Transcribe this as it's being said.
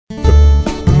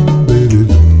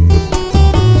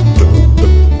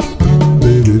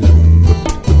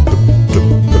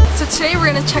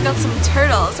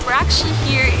turtles. We're actually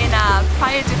here in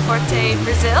Praia do Forte,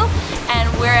 Brazil, and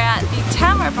we're at the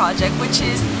Tamar Project, which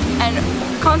is a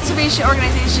conservation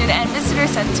organization and visitor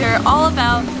center all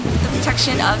about the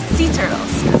protection of sea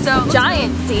turtles. So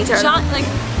giant sea turtles. Like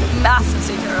massive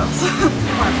sea turtles.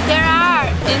 There are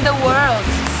in the world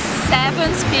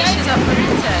 7 species of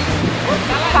ornithic.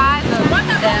 5 of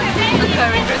them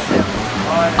occur in Brazil.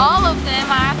 All of them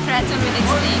are threatened with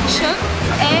extinction,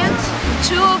 and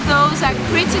 2 of those are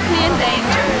critically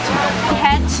endangered. We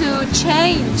had to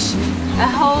change a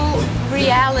whole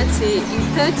reality in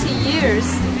 30 years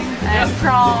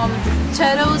from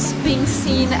turtles being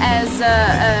seen as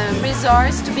a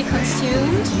resource to be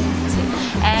consumed,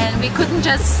 and we couldn't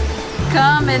just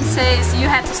come and say you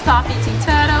have to stop eating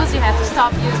turtles, you have to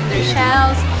stop using their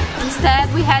shells.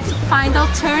 Instead, we had to find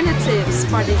alternatives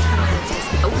for these communities.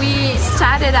 We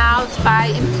started out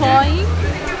by employing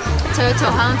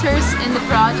turtle hunters in the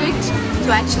project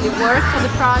to actually work for the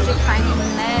project, finding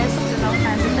nests and all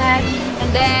kinds of that.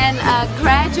 And then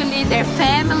gradually their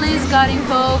families got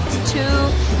involved too.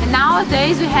 And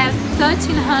nowadays we have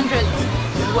 1,300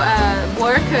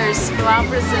 workers throughout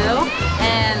Brazil,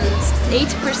 and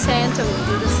 80% of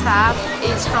the staff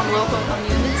is from local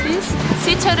communities.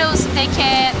 Sea turtles, they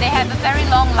have a very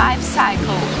long life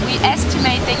cycle. We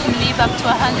estimate they can live up to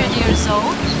 100 years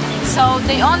old. So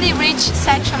they only reach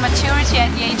sexual maturity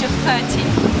at the age of 30.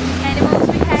 Animals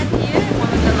we have here, one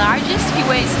of the largest, he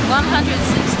weighs 160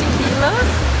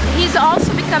 kilos. He's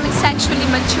also becoming sexually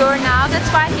mature now. That's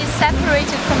why he's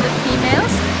separated from the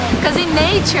females. Because in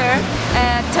nature,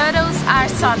 turtles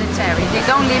are solitary. They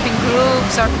don't live in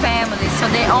groups or families, so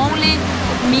they only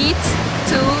meet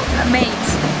to mate.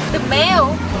 The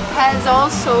male has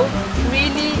also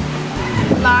really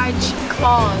large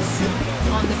claws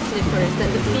on the flippers that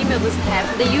the female doesn't have.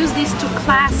 They use these to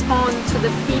clasp on to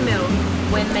the female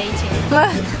when mating.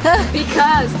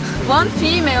 Because one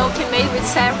female can mate with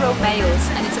several males,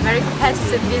 and it's a very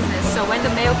competitive business. So when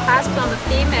the male clasps on the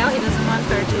female, he doesn't want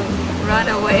her to run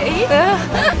away.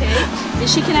 Okay. And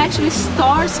she can actually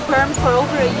store sperm for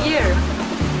over a year.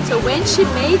 So when she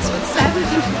mates with several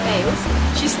different males,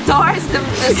 she stores the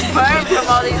sperm from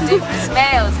all these different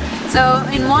males. So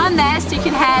in one nest you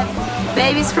can have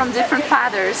babies from different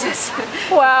fathers.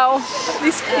 Wow,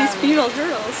 these female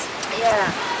turtles.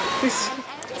 Yeah.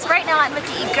 So right now I'm at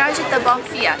the Igreja da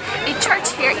Bonfia, a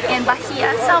church here in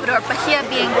Bahia, Salvador, Bahia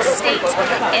being the state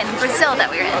in Brazil that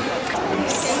we're in.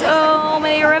 So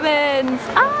many ribbons!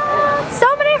 Ah, so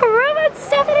many ribbons,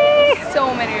 Stephanie!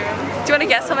 So many ribbons. Do you want to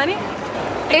guess how many?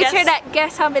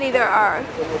 Guess how many there are.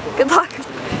 Good luck.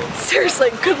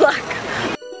 Seriously, good luck.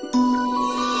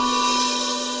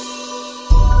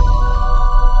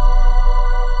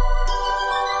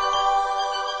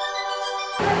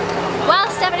 Well,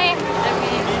 Stephanie,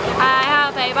 I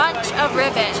have a bunch of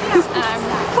ribbons and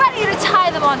I'm ready to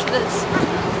tie them onto this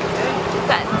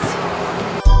fence.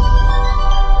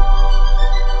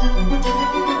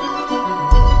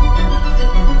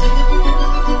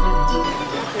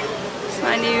 It's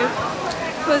my new,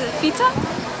 what is it, fita?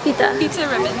 Pita. Fita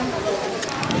ribbon.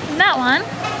 That one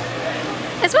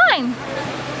is mine.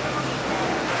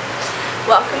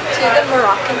 Welcome to the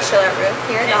Moroccan chill-out room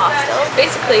here in the hostel.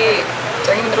 Basically,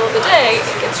 during the middle of the day,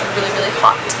 it gets really, really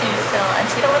hot in Brazil, and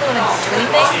so you don't really want to do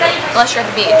anything unless you're at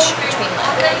the beach between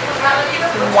like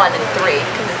 1 and 3,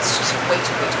 because it's just way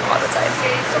too hot outside.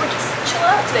 So we're just chill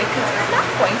out today because we're not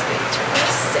going to the beach. We're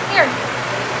just sitting here,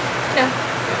 you know,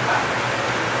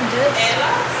 and do this.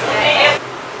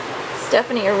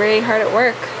 Stephanie, you're really hard at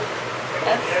work.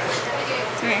 Yes.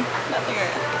 Doing nothing right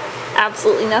now.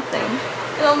 Absolutely nothing.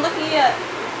 And I'm looking at,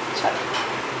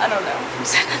 I don't know,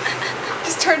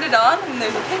 just turned it on and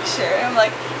there's a picture and I'm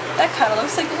like, that kind of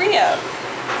looks like Rio,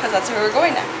 because that's where we're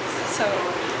going next. So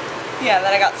yeah,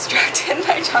 then I got distracted and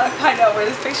I tried to find out where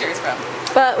this picture is from.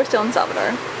 But we're still in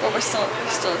Salvador. Well, we're still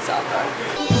in Salvador.